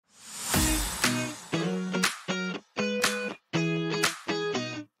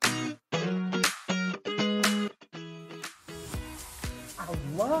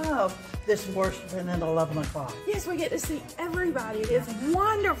love this worshiping at 11 o'clock. Yes, we get to see everybody. It is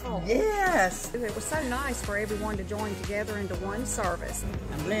wonderful. Yes. It was so nice for everyone to join together into one service.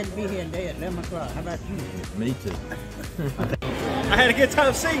 I'm glad to be here today at 11 o'clock. How about you? Me too. I had a good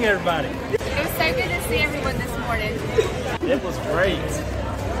time seeing everybody. It was so good to see everyone this morning. It was great.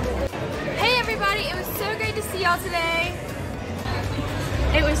 Hey everybody, it was so great to see y'all today.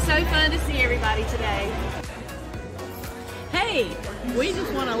 It was so fun to see everybody today. Hey, we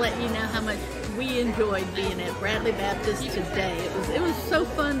just want to let you know how much we enjoyed being at Bradley Baptist today. It was so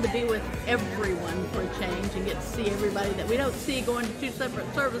fun to be with everyone for a change and get to see everybody that we don't see going to 2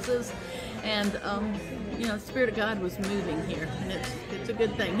 separate services. And you know, the Spirit of God was moving here, and it's a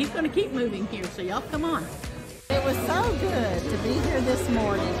good thing. He's going to keep moving here, so y'all come on. It was so good to be here this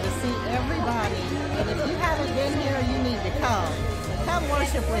morning to see everybody. And if you haven't been here, you need to come. So come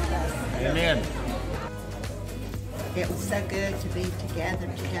worship with us. Amen. It was so good to be together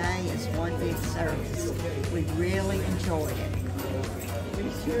today as one big service. We really enjoyed it. We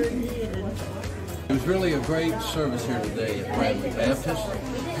sure did. It was really a great service here today at Bradley Baptist.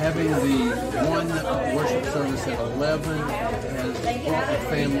 Having the one worship service at 11 has brought the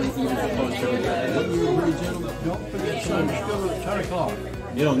family even closer together. Wouldn't you agree, gentlemen? Don't forget Sunday school at 10 o'clock.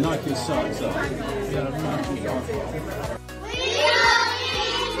 You don't knock your socks off. You gotta knock your socks off.